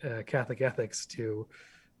in Catholic ethics to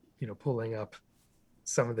pulling up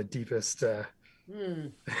some of the deepest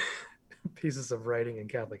pieces of writing in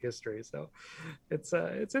Catholic history. So it's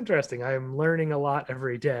interesting. I'm learning a lot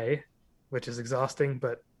every day, which is exhausting,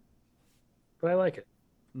 but I like it.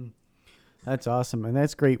 That's awesome, and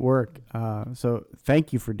that's great work. So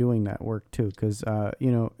thank you for doing that work too, because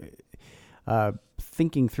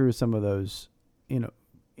thinking through some of those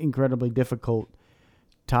incredibly difficult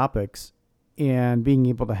topics and being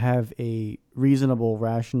able to have a reasonable,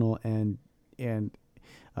 rational, and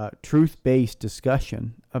truth-based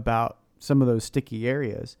discussion about some of those sticky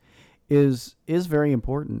areas is very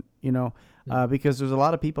important. Because there's a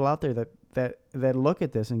lot of people out there that look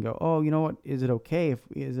at this and go, oh, you know what? Is it okay if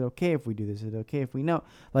we do this? Is it okay if we know?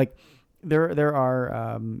 Like there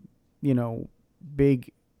are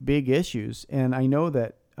big issues, and I know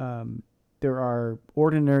that there are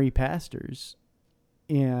ordinary pastors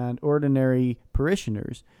and ordinary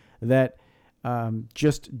parishioners that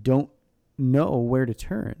just don't know where to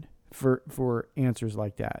turn for answers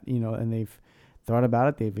like that. And they've thought about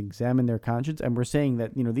it, they've examined their conscience, and we're saying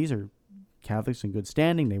that these are Catholics in good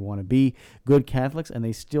standing. They want to be good Catholics, and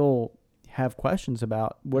they still have questions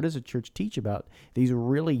about what does the church teach about these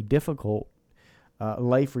really difficult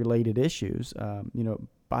life-related issues.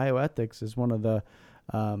 Bioethics is one of the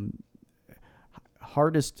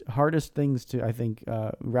hardest things to, I think,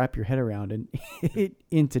 wrap your head around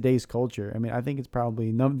in today's culture. I mean, I think it's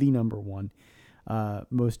probably the number one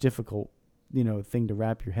most difficult thing to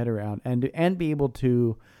wrap your head around, and be able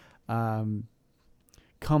to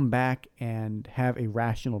come back and have a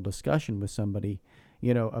rational discussion with somebody,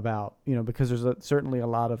 about, because there's certainly a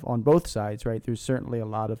lot of, on both sides, right? There's certainly a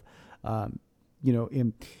lot of,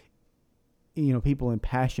 people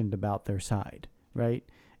impassioned about their side, right?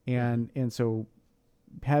 And so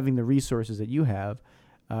having the resources that you have,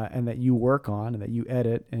 and that you work on, and that you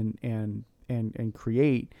edit and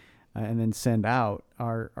create, and then send out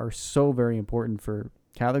are so very important for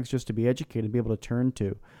Catholics just to be educated and be able to turn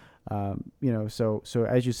to. So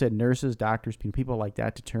as you said, nurses, doctors, people like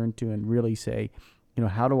that to turn to and really say,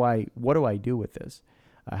 what do I do with this?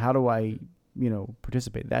 How do I,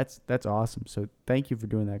 participate? That's awesome. So thank you for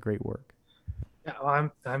doing that great work. Yeah,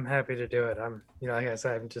 well, I'm happy to do it. I'm, like I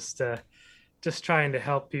said, I'm just trying to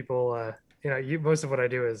help people. Most of what I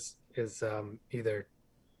do is either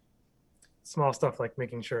small stuff like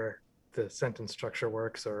making sure the sentence structure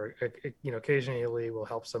works, or occasionally we'll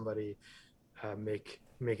help somebody make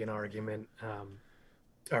an argument.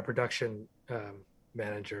 Our production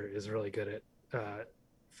manager is really good at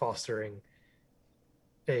fostering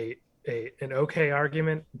an okay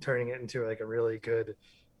argument, turning it into like a really good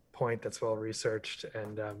point that's well researched.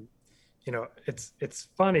 And it's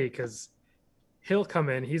funny because he'll come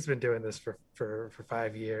in, he's been doing this for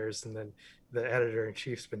 5 years, and then the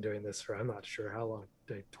editor-in-chief's been doing this for I'm not sure how long,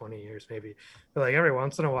 like 20 years maybe. But like every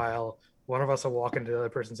once in a while, one of us will walk into the other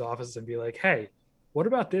person's office and be like, hey, what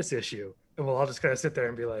about this issue? And we'll all just kind of sit there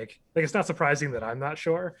and be like it's not surprising that I'm not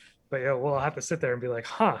sure, but we'll have to sit there and be like,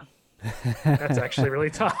 that's actually really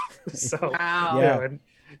tough. So wow.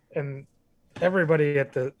 And everybody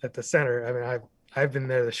at the center, I mean, I've been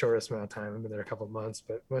there the shortest amount of time. I've been there a couple of months,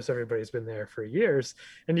 but most everybody's been there for years.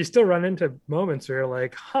 And you still run into moments where you're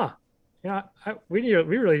like, we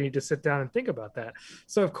really need to sit down and think about that.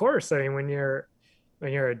 So of course, I mean, when you're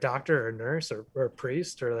a doctor or a nurse or a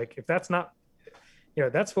priest, or like, if that's not,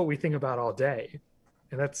 that's what we think about all day.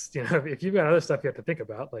 And that's, if you've got other stuff you have to think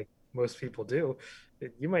about, like most people do,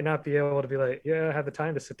 you might not be able to be like, have the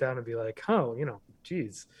time to sit down and be like,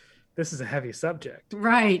 geez, this is a heavy subject.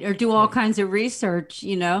 Right. Or do all kinds of research,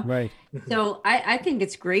 Right. So I think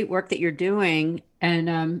it's great work that you're doing.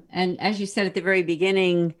 And as you said at the very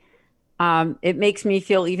beginning, it makes me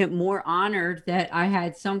feel even more honored that I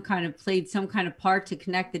had played some kind of part to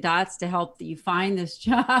connect the dots to help you find this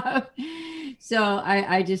job. So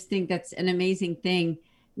I just think that's an amazing thing.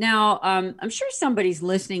 Now, I'm sure somebody's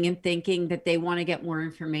listening and thinking that they want to get more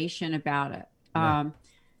information about it. Yeah.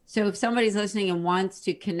 So if somebody's listening and wants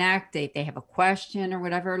to connect, they have a question or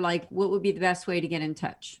whatever, like what would be the best way to get in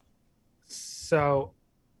touch? So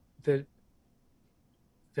the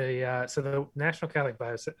National Catholic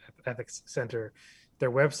Bioethics Center,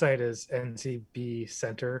 their website is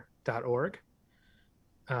ncbcenter.org.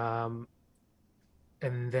 And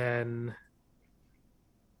then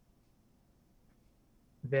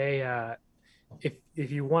they,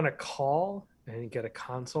 if you want to call and get a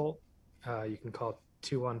consult, you can call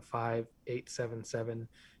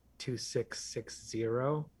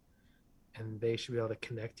 215-877-2660, and they should be able to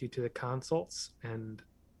connect you to the consults. And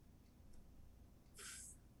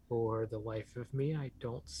for the life of me, I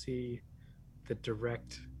don't see the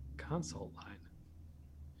direct consult line.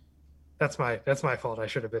 That's my fault. I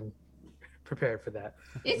should have been prepared for that.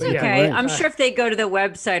 It's But okay. yeah, I'm sure if they go to the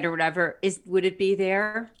website or whatever, would it be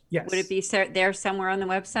there? Yes. Would it be there somewhere on the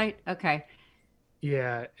website? Okay.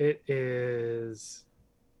 Yeah, it is.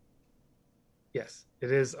 Yes,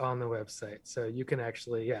 it is on the website. So you can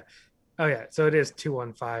actually, yeah. Oh, yeah. So it is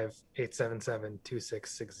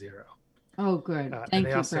 215-877-2660. Oh, good. And Thank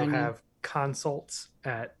they you, also Brendan. have consults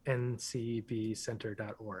at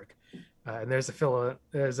ncbcenter.org. And there's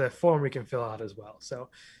a form we can fill out as well. So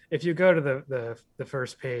if you go to the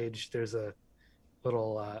first page, there's a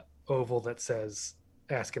little oval that says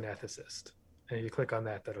Ask an Ethicist. And if you click on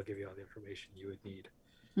that, that'll give you all the information you would need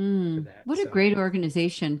for that. What a great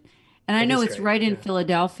organization. And I It know is it's great, right in yeah.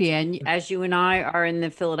 Philadelphia. And as you and I are in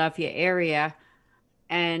the Philadelphia area,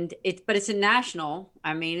 but it's a national,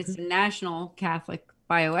 it's a national Catholic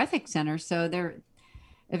bioethics center. So they're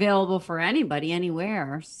available for anybody,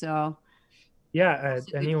 anywhere. So Yeah, good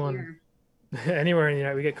to anyone, anywhere in the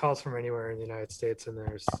United, we get calls from anywhere in the United States, and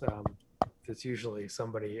there's usually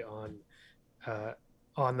somebody on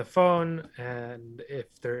the phone, and if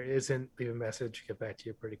there isn't, leave a message, get back to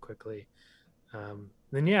you pretty quickly.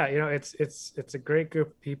 Then yeah, it's a great group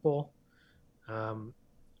of people.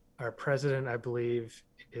 Our president, I believe,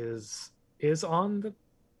 is on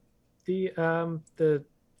the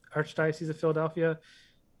Archdiocese of Philadelphia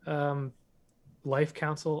Life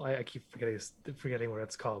Council. I keep forgetting what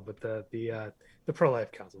it's called, but the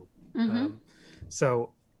Pro-Life Council. Mhm.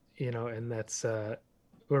 So, and that's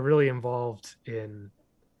we're really involved in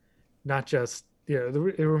not just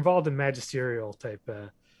we're involved in magisterial type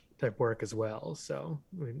work as well. So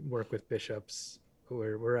we work with bishops.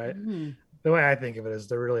 The way I think of it is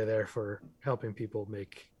they're really there for helping people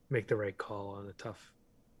make the right call on tough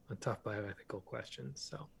bioethical questions.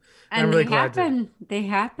 So And I'm really they glad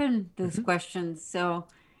happen those questions. So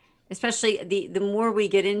especially the more we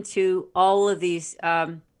get into all of these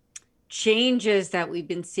changes that we've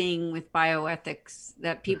been seeing with bioethics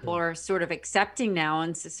that people are sort of accepting now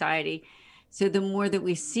in society. So the more that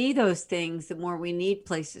we see those things, the more we need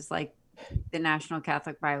places like the National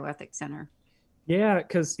Catholic Bioethics Center. Yeah,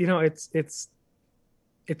 because it's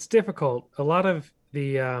difficult. A lot of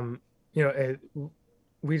the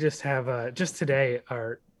we just have just today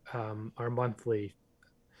our monthly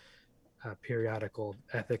periodical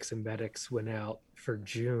Ethics and Medics went out for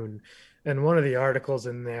June, and one of the articles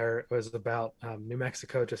in there was about New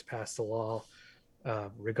Mexico just passed a law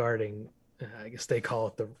regarding I guess they call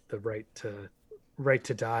it the right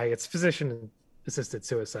to die. It's physician assisted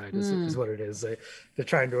suicide is what it is. They're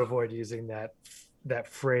trying to avoid using that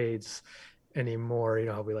phrase anymore.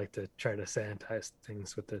 How we like to try to sanitize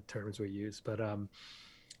things with the terms we use, but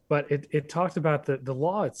it talked about the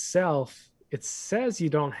law itself. It says you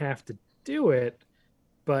don't have to do it,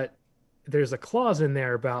 but there's a clause in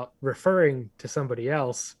there about referring to somebody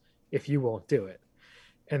else if you won't do it,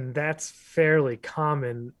 and that's fairly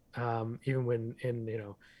common even when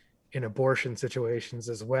in abortion situations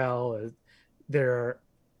as well. There are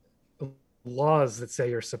laws that say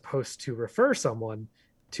you're supposed to refer someone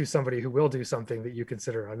to somebody who will do something that you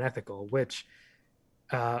consider unethical, which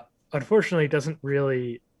unfortunately doesn't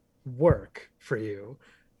really work for you.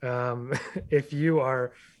 If you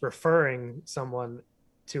are referring someone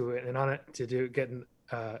to get an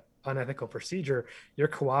unethical procedure, you're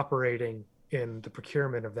cooperating in the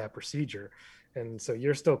procurement of that procedure, and so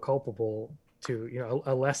you're still culpable to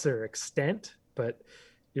a lesser extent, but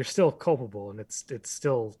you're still culpable, and it's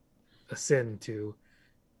still a sin to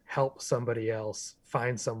help somebody else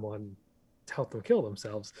find someone to help them kill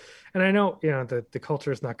themselves. And I know the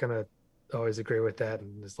culture is not going to always agree with that,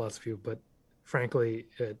 and there's lots of people, but frankly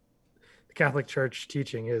the Catholic Church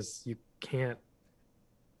teaching is you can't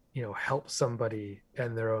help somebody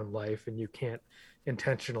end their own life, and you can't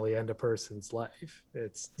intentionally end a person's life.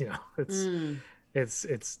 It's an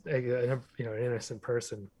innocent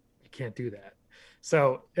person. You can't do that.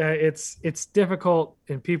 So it's difficult,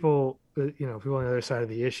 and people people on the other side of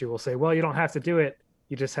the issue will say, well, you don't have to do it,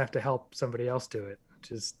 you just have to help somebody else do it,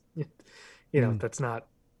 which is that's not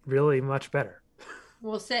really much better.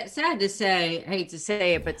 Well, sad to say, I hate to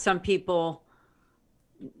say it, but some people,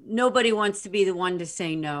 nobody wants to be the one to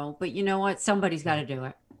say no, but you know what? Somebody's got to do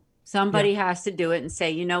it. Somebody has to do it and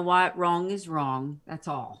say, you know what? Wrong is wrong. That's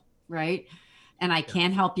all. Right. And I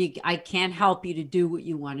can't help you. I can't help you to do what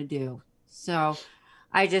you want to do. So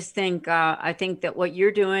I just think, I think that what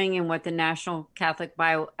you're doing and what the National Catholic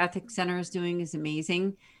Bioethics Center is doing is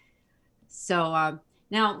amazing. So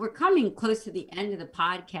now we're coming close to the end of the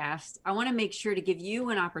podcast. I want to make sure to give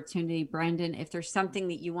you an opportunity, Brendan, if there's something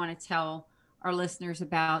that you want to tell our listeners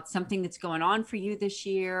about, something that's going on for you this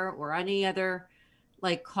year, or any other,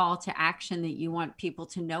 like call to action that you want people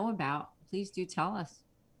to know about, please do tell us.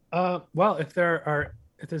 Well, if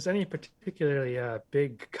there's any particularly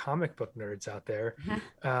big comic book nerds out there,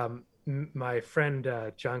 my friend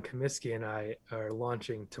John Comiskey and I are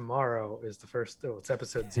launching tomorrow. Is the first? It's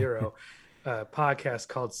episode 0, podcast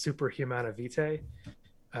called Super Humana Vitae,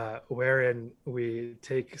 wherein we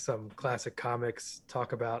take some classic comics,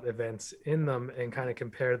 talk about events in them, and kind of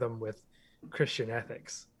compare them with Christian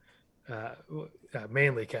ethics.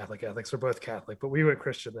 Mainly Catholic ethics. We're both Catholic, but we went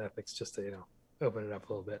Christian ethics just to open it up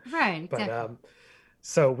a little bit. Right. Exactly. But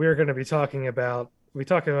so we're going to be talking about. We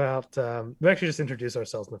actually just introduced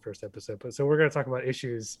ourselves in the first episode, but so we're going to talk about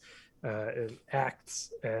issues, and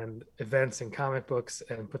acts and events in comic books,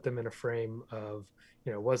 and put them in a frame of,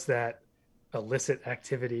 was that illicit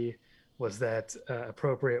activity? Was that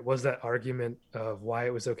appropriate? Was that argument of why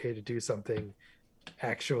it was okay to do something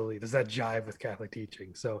actually, does that jive with Catholic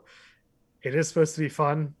teaching? So it is supposed to be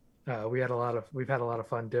fun. We've had a lot of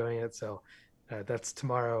fun doing it. So that's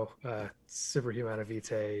tomorrow, Super Humana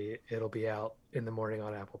Vitae. It'll be out in the morning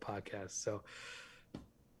on Apple Podcasts. So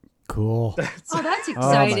cool. That's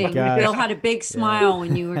exciting. Bill had a big smile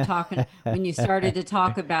when you were talking, when you started to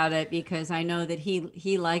talk about it, because I know that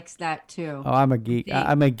he likes that too. Oh, I'm a geek.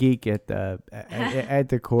 I'm a geek at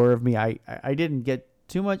the core of me. I didn't get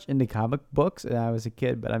too much into comic books when I was a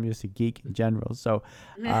kid, but I'm just a geek in general. So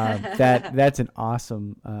that's an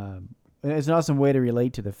awesome. It's an awesome way to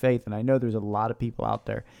relate to the faith, and I know there's a lot of people out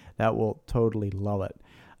there that will totally love it.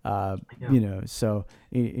 So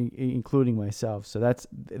including myself. So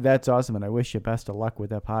that's awesome, and I wish you best of luck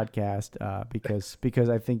with that podcast, because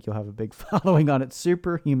I think you'll have a big following on it.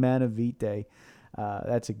 Super Humana Vitae.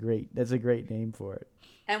 That's a great name for it.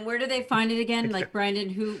 And where do they find it again? Like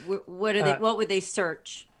Brandon, what would they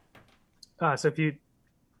search? So it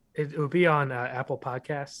would be on Apple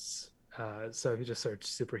Podcasts. So if you just search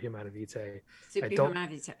Super Humana Vitae. Super Humana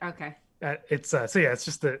Vitae. Okay. It's it's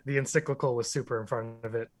just the encyclical with super in front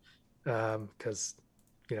of it, because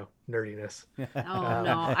nerdiness. Oh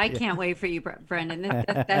no, I can't wait for you, Brendan.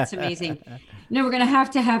 That's amazing. No, we're gonna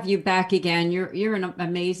have you back again. You're an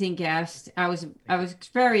amazing guest. I was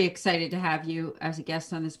very excited to have you as a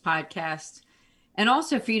guest on this podcast, and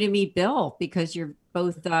also for you to meet Bill, because you're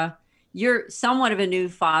both you're somewhat of a new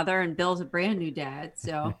father, and Bill's a brand new dad.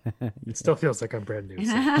 So it still feels like I'm brand new.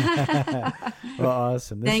 So. Well,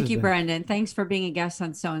 awesome. Thank you, Brendan. Thanks for being a guest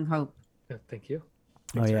on Sowing Hope. Yeah, thank you.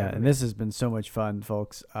 Thanks and this has been so much fun,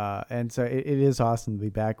 folks. And so it is awesome to be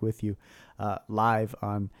back with you live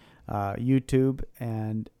on YouTube,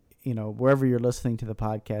 and wherever you're listening to the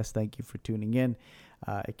podcast. Thank you for tuning in.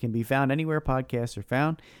 It can be found anywhere podcasts are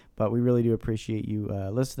found, but we really do appreciate you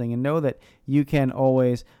listening, and know that you can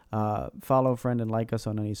always follow, friend, and like us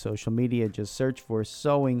on any social media. Just search for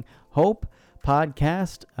Sowing Hope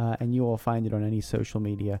Podcast, and you will find it on any social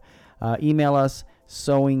media. Email us,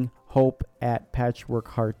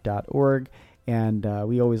 sowinghope@patchworkheart.org. And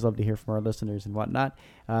we always love to hear from our listeners and whatnot.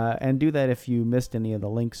 And do that if you missed any of the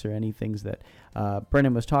links or any things that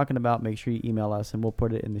Brennan was talking about. Make sure you email us, and we'll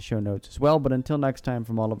put it in the show notes as well. But until next time,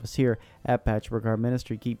 from all of us here at Patchwork Heart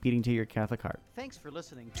Ministry, keep beating to your Catholic heart. Thanks for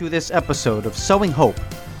listening to this episode of Sowing Hope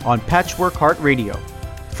on Patchwork Heart Radio.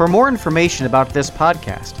 For more information about this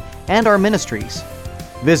podcast and our ministries,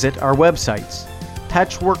 visit our websites,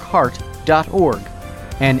 patchworkheart.org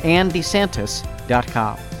and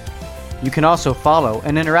andesantis.com. You can also follow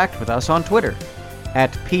and interact with us on Twitter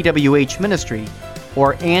at PWH Ministry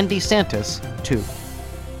or Andy Santis 2.